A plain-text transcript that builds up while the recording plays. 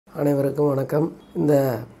அனைவருக்கும் வணக்கம். இந்த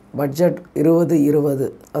பட்ஜெட் 2020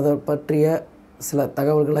 அதை பற்றிய சில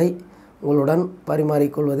தகவல்களை உங்களுடன்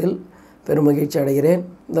பரிமாறிக்கொள்வதில் பெருமகிழ்ச்சி அடைகிறேன்.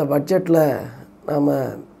 இந்த பட்ஜெட்டில் நாம்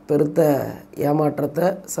பெருத்த ஏமாற்றத்தை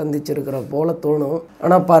சந்திச்சிருக்கிற போல தோணும்.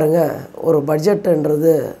 ஆனால் பாருங்கள், ஒரு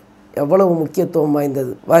பட்ஜெட்டுன்றது எவ்வளவு முக்கியத்துவம்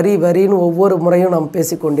வாய்ந்தது. வரின்னு ஒவ்வொரு முறையும் நாம்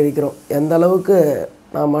பேசிக்கொண்டிருக்கிறோம். எந்த அளவுக்கு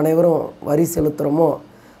நாம் அனைவரும் வரி செலுத்துகிறோமோ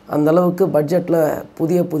அந்த அளவுக்கு பட்ஜெட்டில்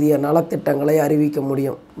புதிய நலத்திட்டங்களை அறிவிக்க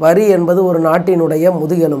முடியும். வரி என்பது ஒரு நாட்டினுடைய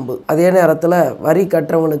முதுகெலும்பு. அதே நேரத்தில் வரி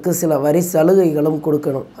கட்டுறவங்களுக்கு சில வரி சலுகைகளும்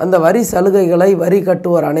கொடுக்கணும். அந்த வரி சலுகைகளை வரி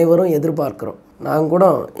கட்டுவோர் அனைவரும் எதிர்பார்க்கிறோம். நான் கூட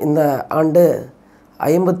இந்த ஆண்டு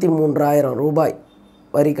 53,000 ரூபாய்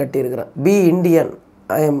வரி கட்டியிருக்கிறேன். B Indian,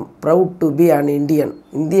 I am proud to be an Indian.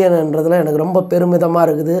 இந்தியன்ன்றதில் எனக்கு ரொம்ப பெருமிதமாக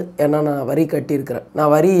இருக்குது. ஏன்னா நான் வரி கட்டியிருக்கிறேன். நான்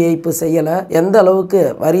வரி ஏய்ப்பு செய்யலை. எந்த அளவுக்கு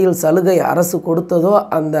வரியில் சலுகை அரசு கொடுத்ததோ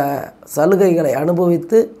அந்த சலுகைகளை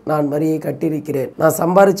அனுபவித்து நான் வரியை கட்டியிருக்கிறேன். நான்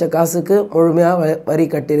சம்பாதிச்ச காசுக்கு முழுமையாக வரி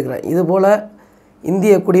கட்டியிருக்கிறேன். இதுபோல்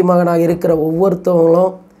இந்திய குடிமகனாக இருக்கிற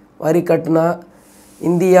ஒவ்வொருத்தவங்களும் வரி கட்டினா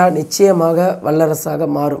இந்தியா நிச்சயமாக வல்லரசாக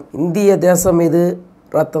மாறும். இந்திய தேசம் இது,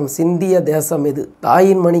 ரத்தம் சிந்திய தேசம் இது.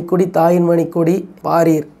 தாயின் மணிக்கொடி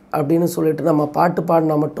பாரீர் அப்படின்னு சொல்லிட்டு நம்ம பாட்டு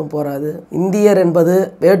பாடினா மட்டும் போராது. இந்தியர் என்பது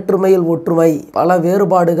வேற்றுமையில் ஒற்றுமை. பல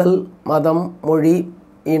வேறுபாடுகள், மதம், மொழி,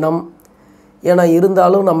 இனம் என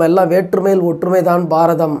இருந்தாலும் நம்ம எல்லாம் வேற்றுமையில் ஒற்றுமை தான்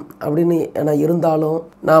பாரதம் அப்படின்னு என இருந்தாலும்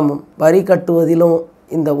நாம் வரி கட்டுவதிலும்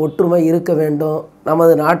இந்த ஒற்றுமை இருக்க வேண்டும்.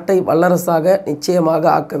 நமது நாட்டை வல்லரசாக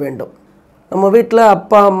நிச்சயமாக ஆக்க வேண்டும். நம்ம வீட்டில்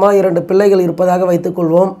அப்பா அம்மா 2 பிள்ளைகள் இருப்பதாக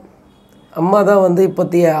வைத்துக்கொள்வோம். அம்மா தான்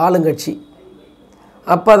இப்போத்திய ஆளுங்கட்சி,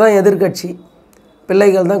 அப்பா தான் எதிர்கட்சி,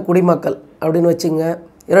 பிள்ளைகள் தான் குடிமக்கள் அப்படின்னு வச்சுங்க.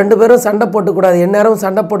 2 பேரும் சண்டை போட்டுக்கூடாது. எந்நேரம்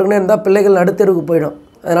சண்டை போட்டுக்கினே இருந்தால் பிள்ளைகள் நடுத்தெருவுக்கு போயிடும்.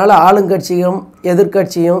 அதனால் ஆளுங்கட்சியும்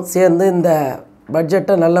எதிர்கட்சியும் சேர்ந்து இந்த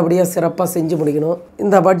பட்ஜெட்டை நல்லபடியாக சிறப்பாக செஞ்சு முடிக்கணும்.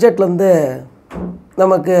 இந்த பட்ஜெட்லேருந்து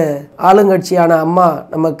நமக்கு ஆளுங்கட்சியான அம்மா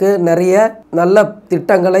நமக்கு நிறைய நல்ல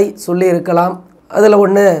திட்டங்களை சொல்லியிருக்கலாம். அதில்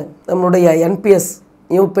ஒன்று, நம்மளுடைய என்பிஎஸ்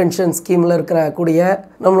நியூ பென்ஷன் ஸ்கீமில் இருக்கக்கூடிய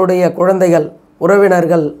நம்மளுடைய குழந்தைகள்,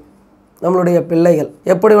 உறவினர்கள், நம்மளுடைய பிள்ளைகள்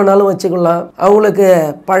எப்படி வேணாலும் வச்சுக்கலாம். அவங்களுக்கு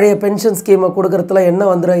பழைய பென்ஷன் ஸ்கீமை கொடுக்கறதுல என்ன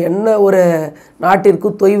வந்துடும், என்ன ஒரு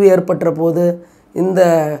நாட்டிற்கு தொய்வு ஏற்பட்ட போது இந்த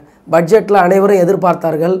பட்ஜெட்டில் அனைவரும்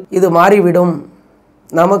எதிர்பார்த்தார்கள். இது மாறிவிடும்,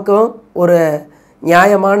 நமக்கும் ஒரு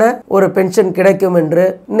நியாயமான ஒரு பென்ஷன் கிடைக்கும் என்று.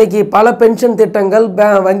 இன்னைக்கு பல பென்ஷன் திட்டங்கள்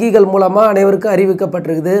வங்கிகள் மூலமாக அனைவருக்கும்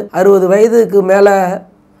அறிவிக்கப்பட்டிருக்குது. 60 வயதுக்கு மேலே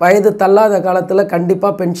வயது தள்ளாத காலத்தில்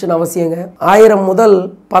கண்டிப்பாக பென்ஷன் அவசியங்க. 1000 முதல்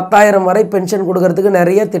 10,000 வரை பென்ஷன் கொடுக்கறதுக்கு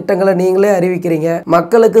நிறைய திட்டங்களை நீங்களே அறிவிக்கிறீங்க.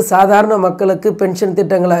 மக்களுக்கு, சாதாரண மக்களுக்கு பென்ஷன்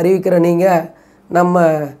திட்டங்களை அறிவிக்கிற நீங்கள் நம்ம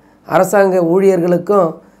அரசாங்க ஊழியர்களுக்கும்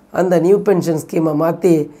அந்த நியூ பென்ஷன் ஸ்கீமை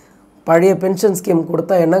மாற்றி பழைய பென்ஷன் ஸ்கீம்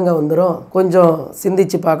கொடுத்தா என்னங்க வந்துடும்? கொஞ்சம்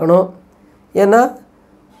சிந்திச்சு பார்க்கணும். ஏன்னா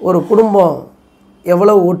ஒரு குடும்பம்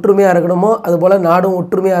எவ்வளோ ஒற்றுமையாக இருக்கணுமோ அதுபோல் நாடும்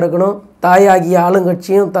ஒற்றுமையாக இருக்கணும். தாயாகிய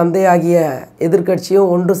ஆளுங்கட்சியும் தந்தையாகிய எதிர்கட்சியும்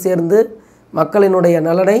ஒன்று சேர்ந்து மக்களினுடைய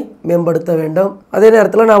நலனை மேம்படுத்த வேண்டும். அதே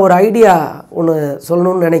நேரத்தில் நான் ஒரு ஐடியா ஒன்று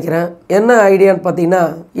சொல்லணும்னு நினைக்கிறேன். என்ன ஐடியான்னு பார்த்தீங்கன்னா,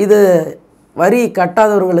 இது வரி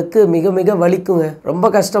கட்டாதவர்களுக்கு மிக மிக வலிக்குங்க. ரொம்ப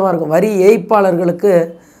கஷ்டமாக இருக்கும். வரி ஏய்ப்பாளர்களுக்கு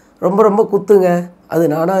ரொம்ப குத்துங்க. அது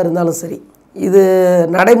நானாக இருந்தாலும் சரி. இது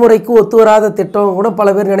நடைமுறைக்கு ஒத்து வராத திட்டம் கூட பல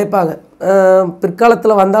பேர் நினைப்பாங்க.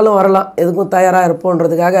 பிற்காலத்தில் வந்தாலும் வரலாம், எதுக்கும் தயாராக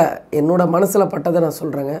இருப்போன்றதுக்காக என்னோட மனசில் பட்டதை நான்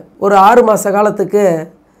சொல்கிறேங்க. ஒரு 6 மாத காலத்துக்கு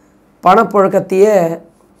பணப்புழக்கத்தையே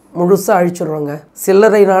முழுசாக அழிச்சிடுறோங்க.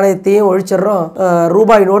 சில்லறை நாணயத்தையும் ஒழிச்சிடுறோம்,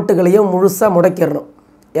 ரூபாய் நோட்டுகளையும் முழுசாக முடக்கிடணும்.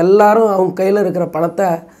 எல்லாரும் அவங்க கையில் இருக்கிற பணத்தை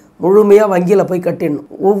முழுமையாக வங்கியில் போய் கட்டிடணும்.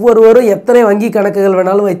 ஒவ்வொருவரும் எத்தனை வங்கி கணக்குகள்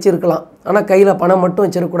வேணாலும் வச்சுருக்கலாம், ஆனால் கையில் பணம் மட்டும்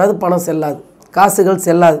வச்சிடக்கூடாது. பணம் செல்லாது, காசுகள்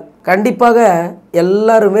செல்லாது. கண்டிப்பாக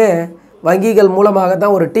எல்லாருமே வங்கிகள் மூலமாக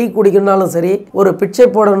தான் ஒரு டீ குடிக்கணும்னாலும் சரி, ஒரு பிச்சை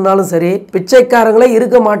போடணும்னாலும் சரி, பிச்சைக்காரங்களே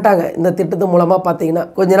இருக்க மாட்டாங்க இந்த திட்டத்து மூலமாக. பார்த்தீங்கன்னா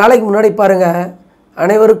கொஞ்ச நாளைக்கு முன்னாடி பாருங்கள்,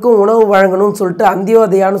 அனைவருக்கும் உணவு வழங்கணும்னு சொல்லிட்டு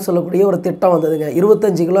அந்தியோதயான்னு சொல்லக்கூடிய ஒரு திட்டம் வந்ததுங்க.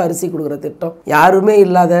 25 கிலோ அரிசி கொடுக்குற திட்டம். யாருமே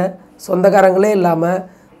இல்லாத, சொந்தக்காரங்களே இல்லாமல்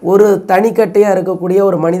ஒரு தனிக்கட்டையாக இருக்கக்கூடிய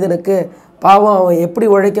ஒரு மனிதனுக்கு பாவம் அவன் எப்படி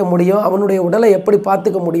உழைக்க முடியும், அவனுடைய உடலை எப்படி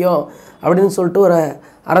பார்த்துக்க முடியும் அப்படின்னு சொல்லிட்டு ஒரு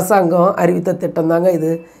அரசாங்கம் அறிவித்த திட்டம் தாங்க இது.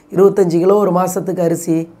 25 கிலோ ஒரு மாதத்துக்கு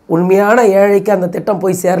அரிசி. உண்மையான ஏழைக்கு அந்த திட்டம்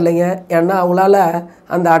போய் சேரலைங்க. ஏன்னா அவங்களால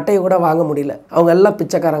அந்த அட்டையை கூட வாங்க முடியல. அவங்க எல்லாம்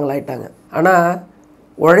பிச்சைக்காரங்களாயிட்டாங்க. ஆனால்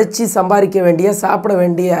உழைச்சி சம்பாதிக்க வேண்டிய, சாப்பிட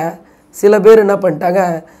வேண்டிய சில பேர் என்ன பண்ணிட்டாங்க,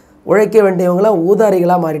 உழைக்க வேண்டியவங்களாம்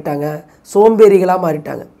ஊதாரிகளாக மாறிட்டாங்க, சோம்பேறிகளாக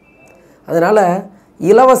மாறிட்டாங்க. அதனால்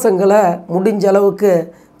இலவசங்களை முடிஞ்ச அளவுக்கு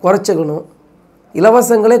குறைச்சிக்கணும்.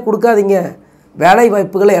 இலவசங்களே கொடுக்காதீங்க. வேலை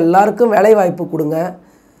வாய்ப்புகளை எல்லாருக்கும் வேலை வாய்ப்பு கொடுங்க.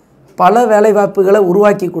 பல வேலை வாய்ப்புகளை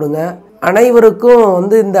உருவாக்கி கொடுங்க. அனைவருக்கும்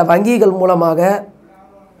இந்த வங்கிகள் மூலமாக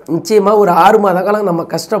நிச்சயமாக ஒரு 6 மாத காலம் நம்ம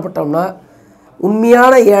கஷ்டப்பட்டோம்னா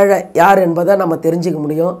உண்மையான ஏழை யார் என்பதை நம்ம தெரிஞ்சுக்க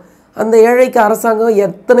முடியும். அந்த ஏழைக்கு அரசாங்கம்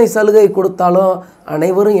எத்தனை சலுகை கொடுத்தாலும்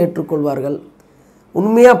அனைவரும் ஏற்றுக்கொள்வார்கள்.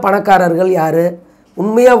 உண்மையாக பணக்காரர்கள் யார்,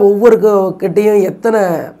 உண்மையாக ஒவ்வொரு கிட்டேயும் எத்தனை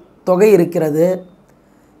தொகை இருக்கிறது,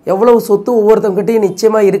 எவ்வளவு சொத்து ஒவ்வொருத்தங்கிட்டையும்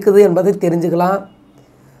நிச்சயமாக இருக்குது என்பதை தெரிஞ்சுக்கலாம்.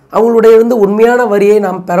 அவங்களுடைய இருந்து உண்மையான வரியை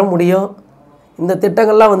நாம் பெற முடியும். இந்த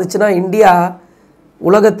திட்டங்கள்லாம் வந்துச்சுன்னா இந்தியா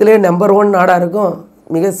உலகத்திலே நம்பர் 1 நாடாக இருக்கும்,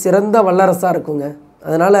 மிக சிறந்த வல்லரசாக இருக்குங்க.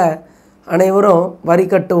 அதனால் அனைவரும் வரி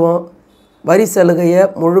கட்டுவோம், வரி சலுகையை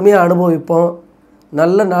முழுமையாக அனுபவிப்போம்,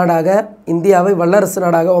 நல்ல நாடாக இந்தியாவை வல்லரசு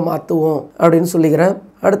நாடாக மாற்றுவோம் அப்படின்னு சொல்லிக்கிறேன்.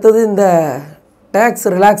 அடுத்தது இந்த டேக்ஸ்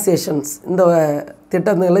ரிலாக்ஸேஷன்ஸ் இந்த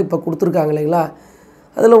திட்டங்களை இப்போ கொடுத்துருக்காங்க இல்லைங்களா,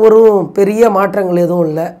 அதில் ஒரு பெரிய மாற்றங்கள் எதுவும்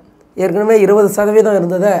இல்லை. ஏற்கனவே 20%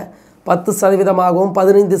 இருந்ததை 10%,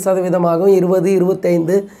 15%, 20,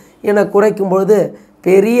 25 என குறைக்கும் பொழுது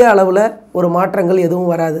பெரிய அளவில் ஒரு மாற்றங்கள்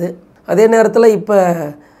எதுவும் வராது. அதே நேரத்தில் இப்போ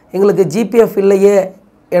எங்களுக்கு ஜிபிஎஃப் இல்லையே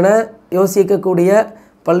என யோசிக்கக்கூடிய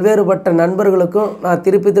பல்வேறுபட்ட நண்பர்களுக்கும் நான்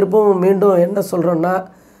திருப்பும் மீண்டும் என்ன சொல்கிறேன்னா,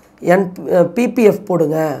 பிபிஎஃப்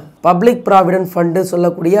போடுங்க, பப்ளிக் ப்ராவிடென்ட் ஃபண்டு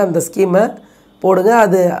சொல்லக்கூடிய அந்த ஸ்கீமை போடுங்க.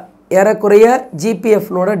 அது ஏறக்குறைய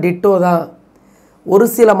ஜிபிஎஃப்னோட டிட்டோ தான். ஒரு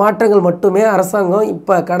சில மாற்றங்கள் மட்டுமே அரசாங்கம்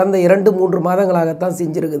இப்போ கடந்த 2-3 மாதங்களாகத்தான்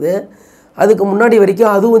செஞ்சுருக்குது. அதுக்கு முன்னாடி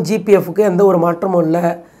வரைக்கும் அதுவும் ஜிபிஎஃப்க்கு எந்த ஒரு மாற்றமும் இல்லை.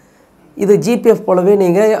 இது ஜிபிஎஃப் போலவே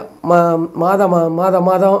நீங்கள்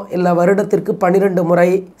மாதம் இல்லை வருடத்திற்கு 12 முறை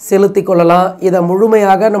செலுத்தி கொள்ளலாம். இதை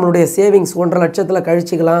முழுமையாக நம்மளுடைய சேவிங்ஸ் 1.5 லட்சத்தில்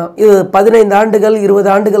கழிச்சிக்கலாம். இது 15 ஆண்டுகள் 20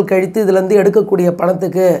 ஆண்டுகள் கழித்து இதிலேருந்து எடுக்கக்கூடிய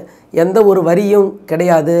பணத்துக்கு எந்த ஒரு வரியும்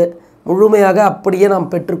கிடையாது. முழுமையாக அப்படியே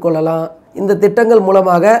நாம் பெற்றுக்கொள்ளலாம். இந்த திட்டங்கள்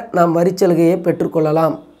மூலமாக நாம் வரிச்சலுகையை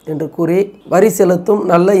பெற்றுக்கொள்ளலாம் என்று கூறி வரி செலுத்தும்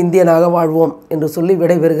நல்ல இந்தியனாக வாழ்வோம் என்று சொல்லி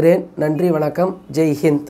விடைபெறுகிறேன். நன்றி, வணக்கம், ஜெய் ஹிந்த்.